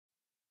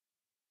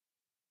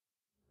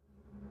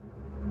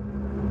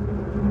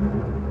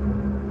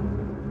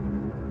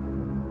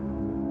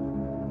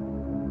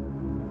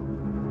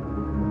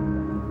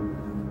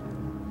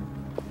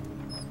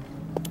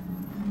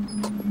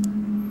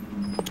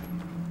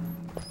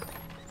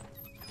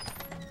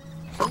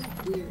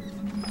weird.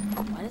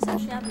 Why doesn't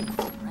she have any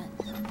friends?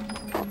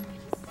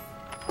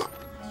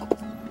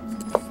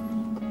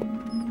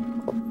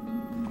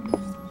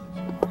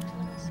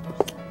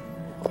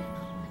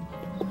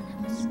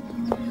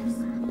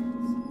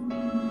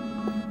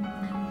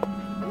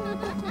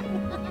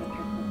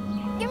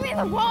 Give me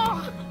the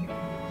ball!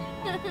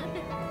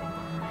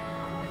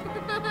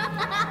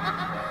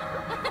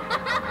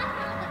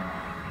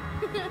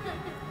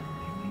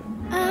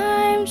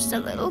 I'm just a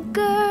little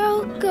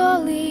girl,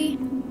 golly.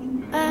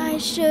 I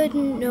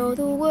shouldn't know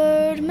the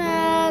word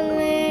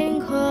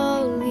melancholy.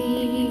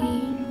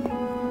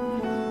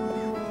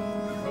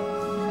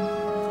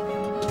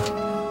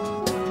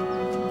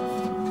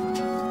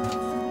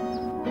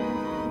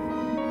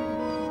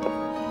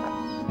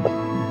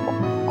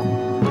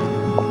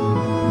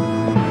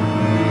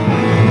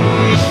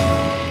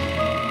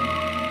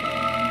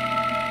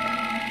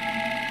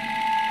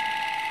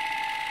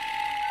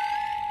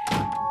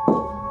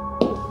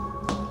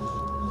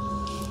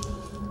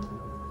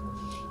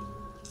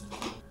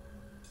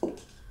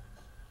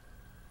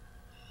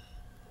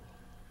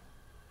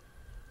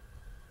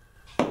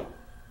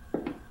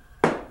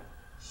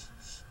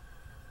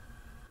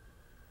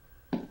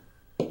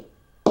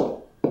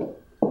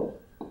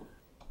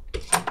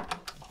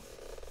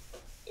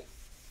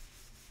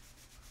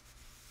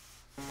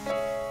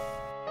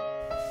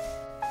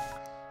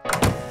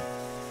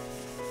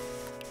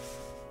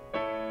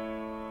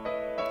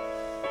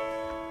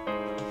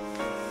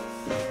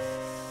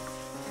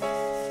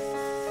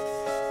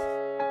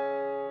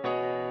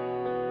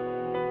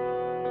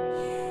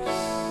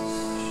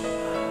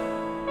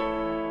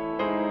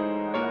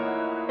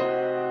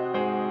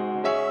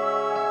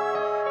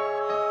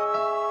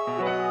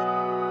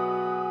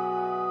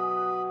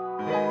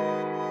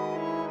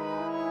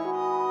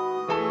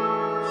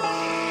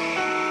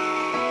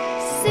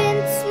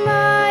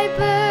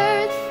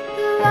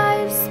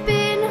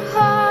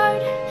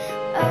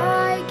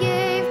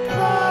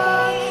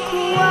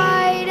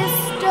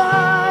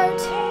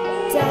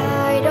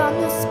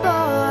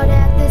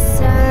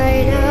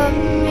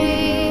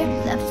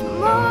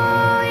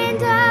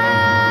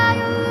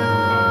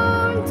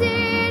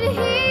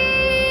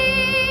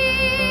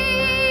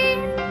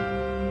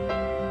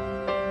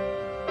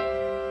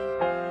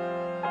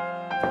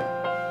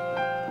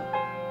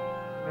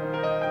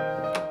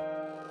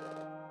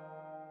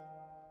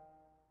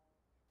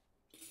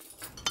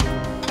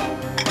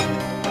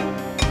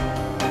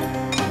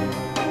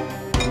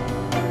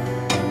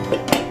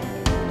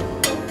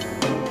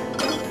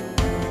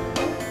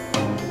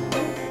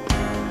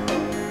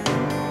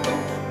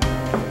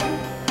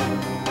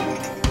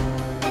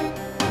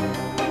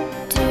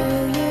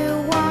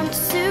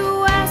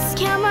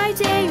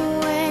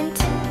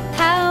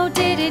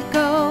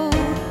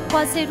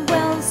 Was it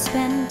well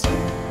spent?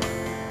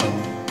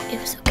 It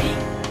was okay.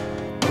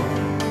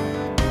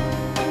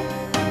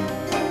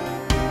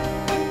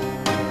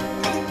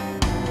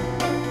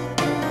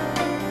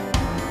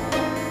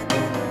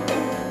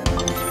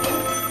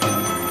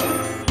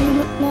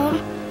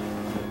 Mom?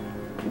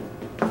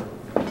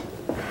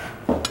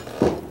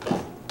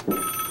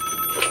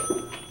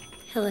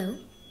 Hello?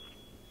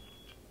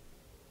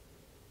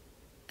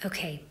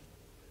 Okay.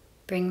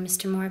 Bring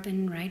Mr.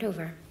 Moribund right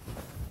over.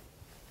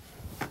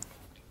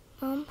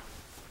 Mom,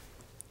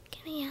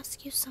 can I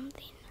ask you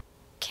something?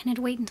 Can it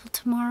wait until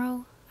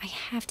tomorrow? I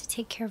have to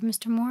take care of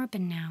Mr.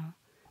 Moribund now.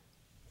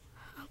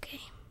 Okay.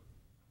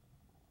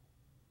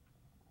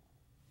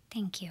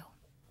 Thank you.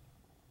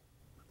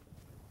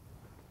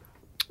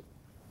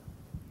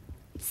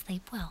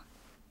 Sleep well.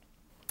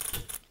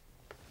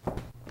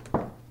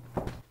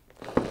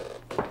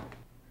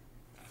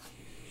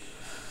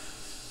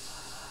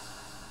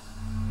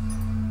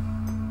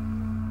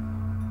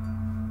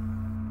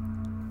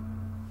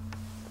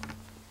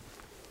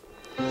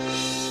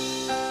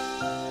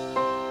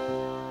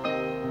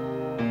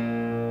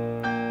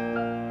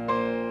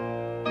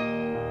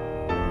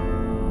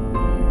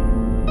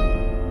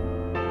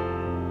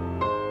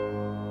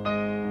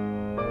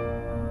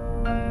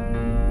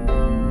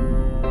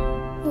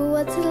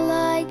 What's it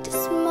like to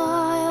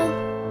smile,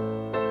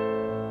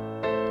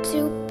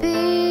 to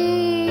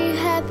be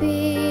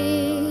happy?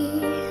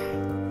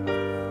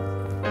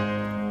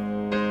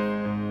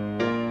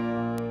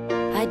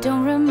 I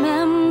don't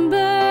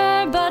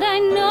remember, but I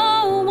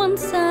know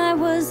once I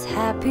was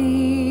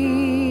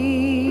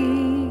happy,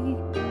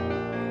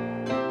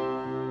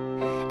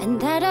 and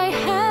that I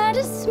had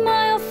a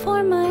smile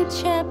for my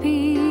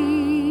chappie.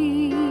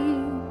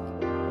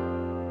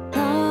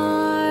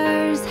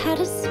 Lars had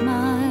a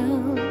smile,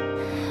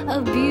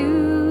 a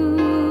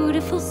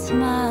beautiful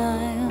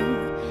smile,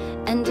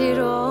 and it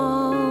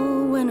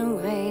all went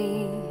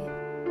away,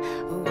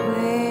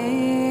 away.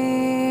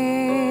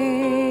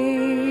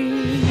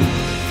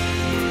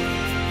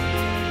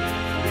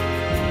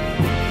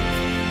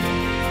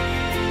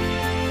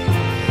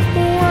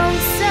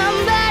 Won't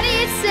somebody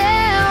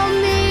tell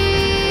me?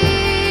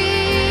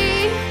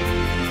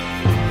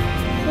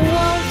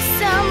 Won't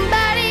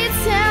somebody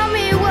tell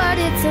me what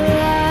it's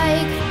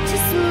like to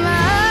smile?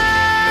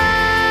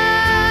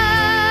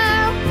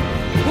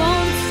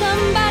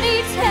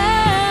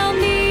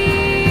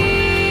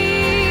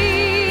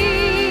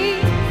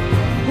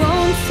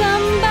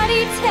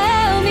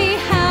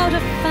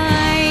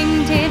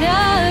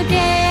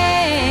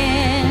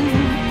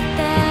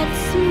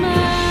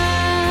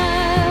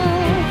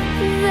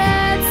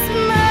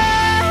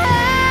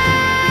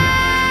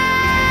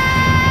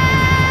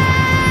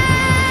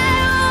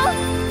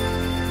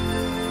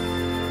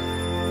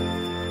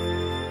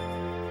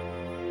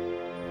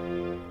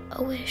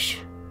 a wish.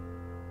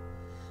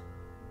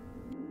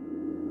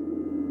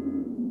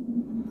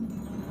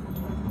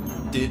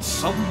 Did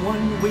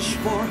someone wish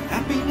for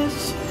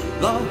happiness?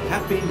 The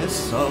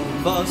happiness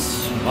of a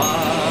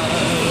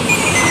smile.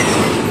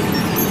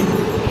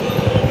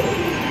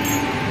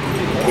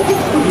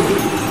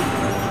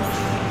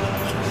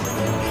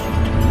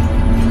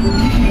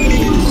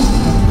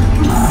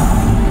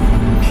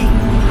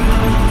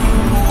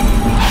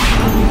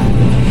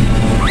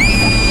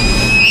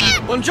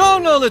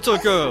 Buongiorno, little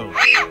girl.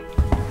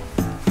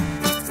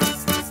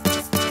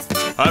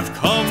 I've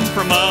come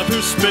from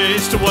outer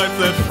space to wipe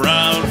that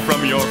frown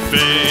from your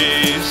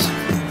face.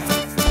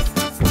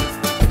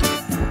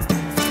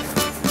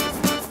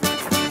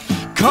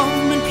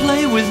 Come and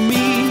play with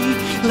me.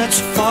 Let's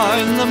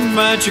find the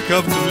magic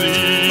of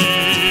Glee.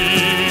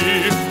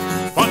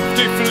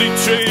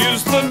 Fatafelice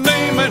is the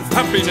name and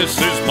happiness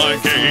is my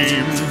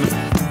game.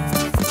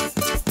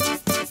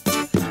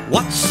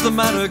 What's the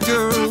matter,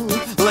 girl?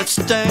 Let's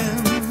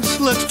dance,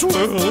 let's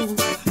twirl.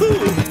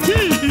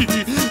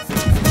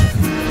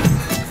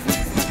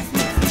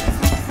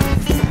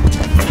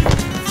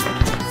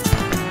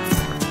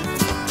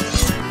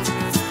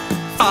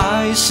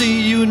 I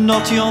see you,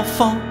 not your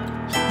fault,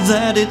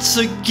 that it's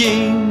a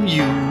game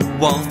you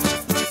want.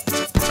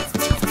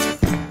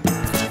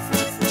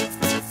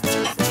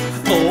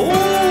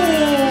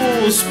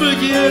 Oh,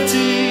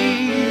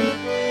 spaghetti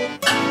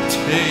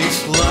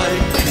tastes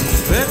like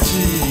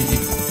confetti.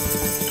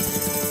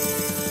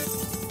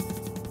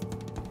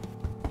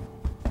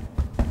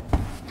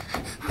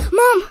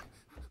 Mom!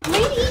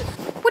 Lady!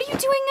 What are you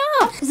doing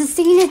up? There's a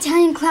singing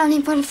Italian clown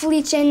named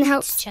Fatafelice in the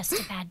house. It's just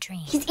a bad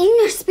dream. He's eating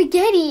your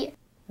spaghetti.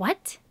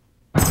 What?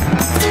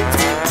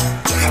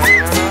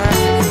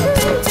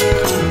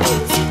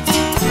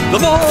 The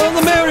more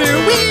the merrier,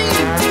 wee!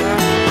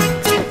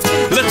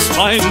 Let's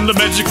find the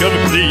magic of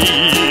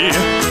Glee.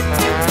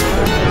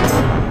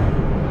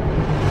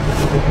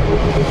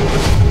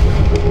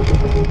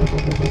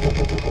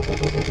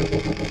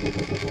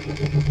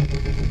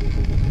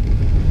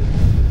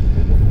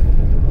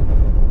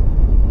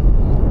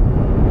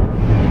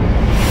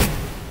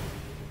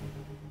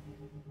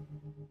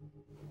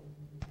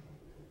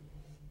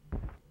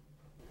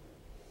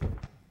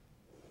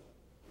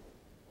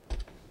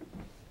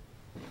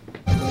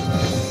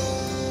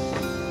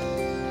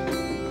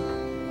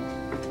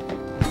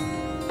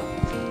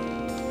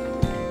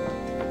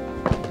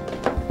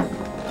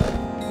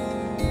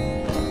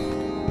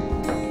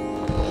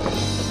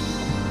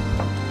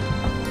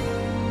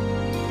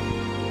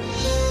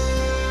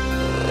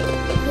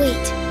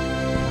 Wait.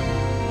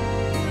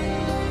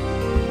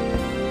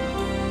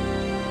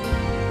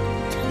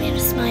 Tell me how to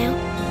smile.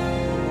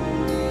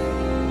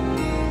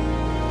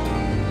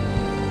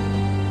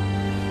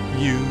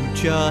 You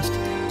just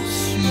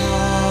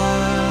smile.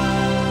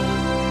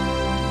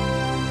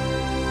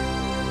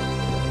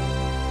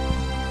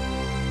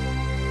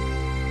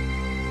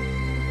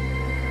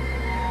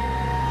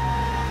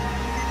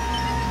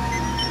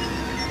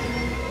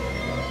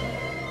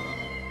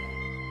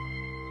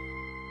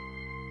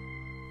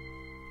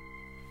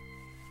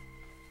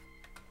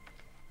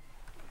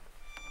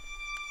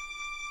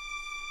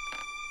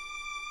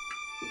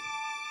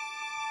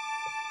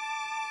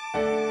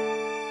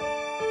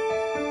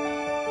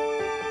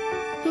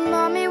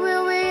 Mommy,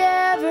 will we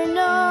ever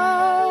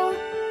know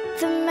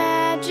the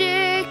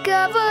magic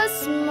of a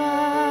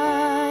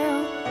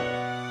smile?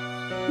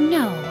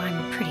 No,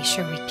 I'm pretty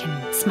sure we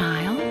can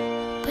smile.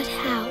 But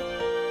how?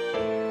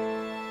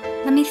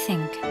 Let me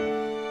think.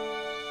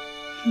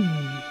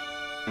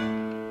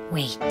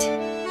 Wait.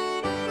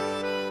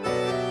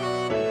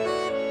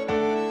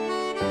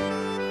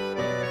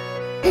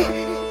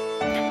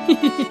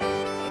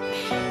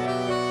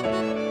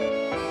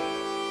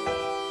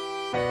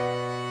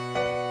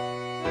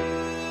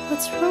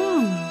 What's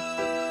wrong?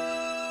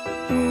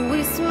 Will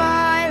we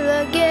smile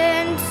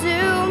again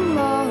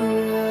tomorrow?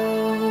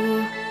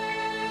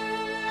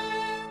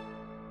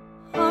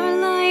 Our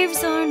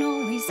lives aren't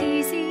always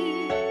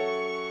easy,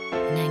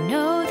 and I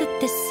know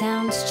that this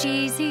sounds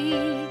cheesy.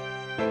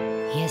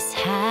 Yes,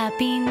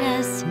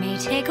 happiness may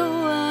take a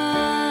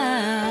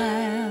while,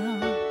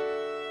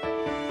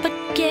 but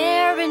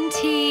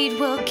guaranteed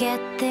we'll get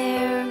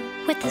there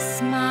with a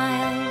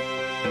smile.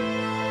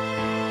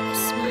 A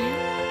smile?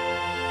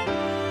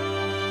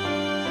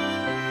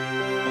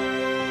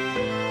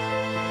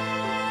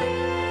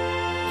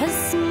 A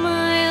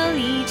smile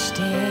each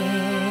day.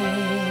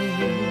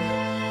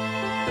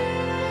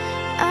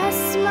 A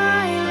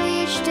smile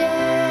each day.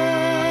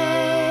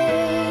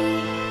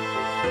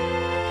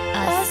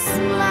 A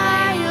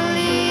smile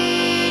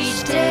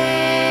each day.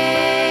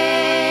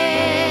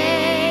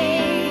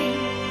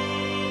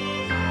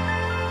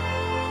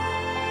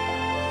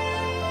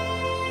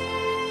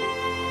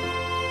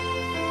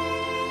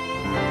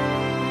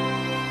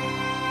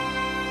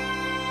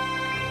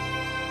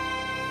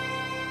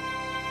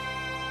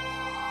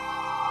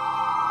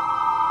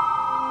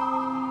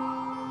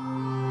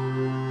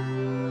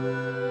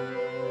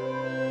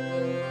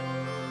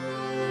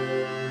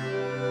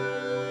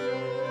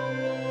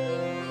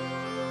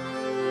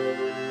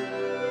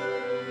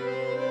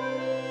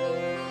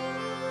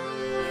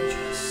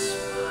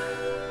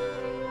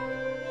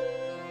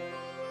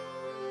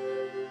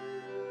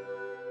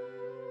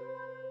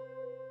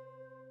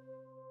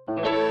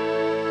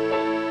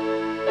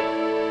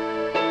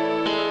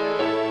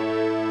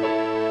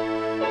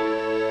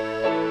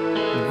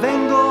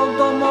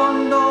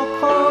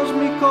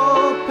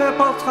 per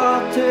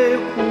portarti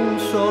un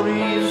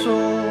sorriso,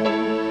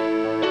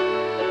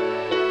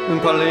 un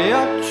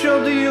pagliaccio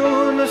di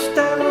una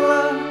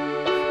stella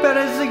per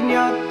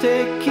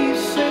insegnarti chi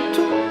sei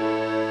tu.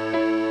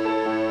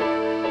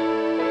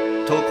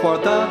 T'ho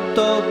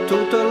guardato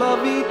tutta la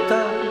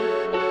vita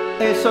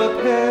e so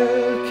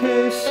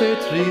perché sei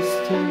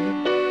triste.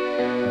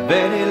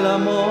 Vedi la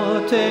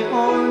morte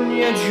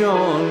ogni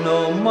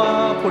giorno,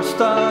 ma puoi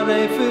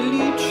stare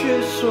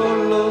felice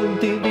solo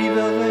di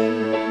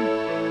vivere.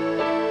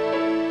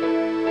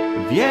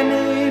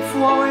 Viene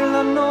fuori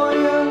la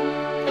noia,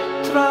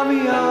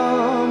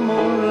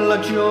 troviamo la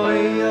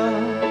gioia.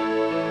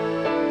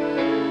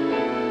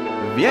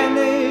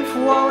 Viene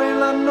fuori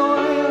la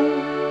noia,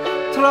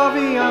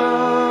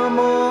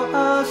 troviamo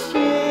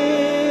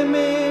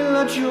assieme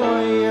la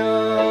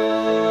gioia.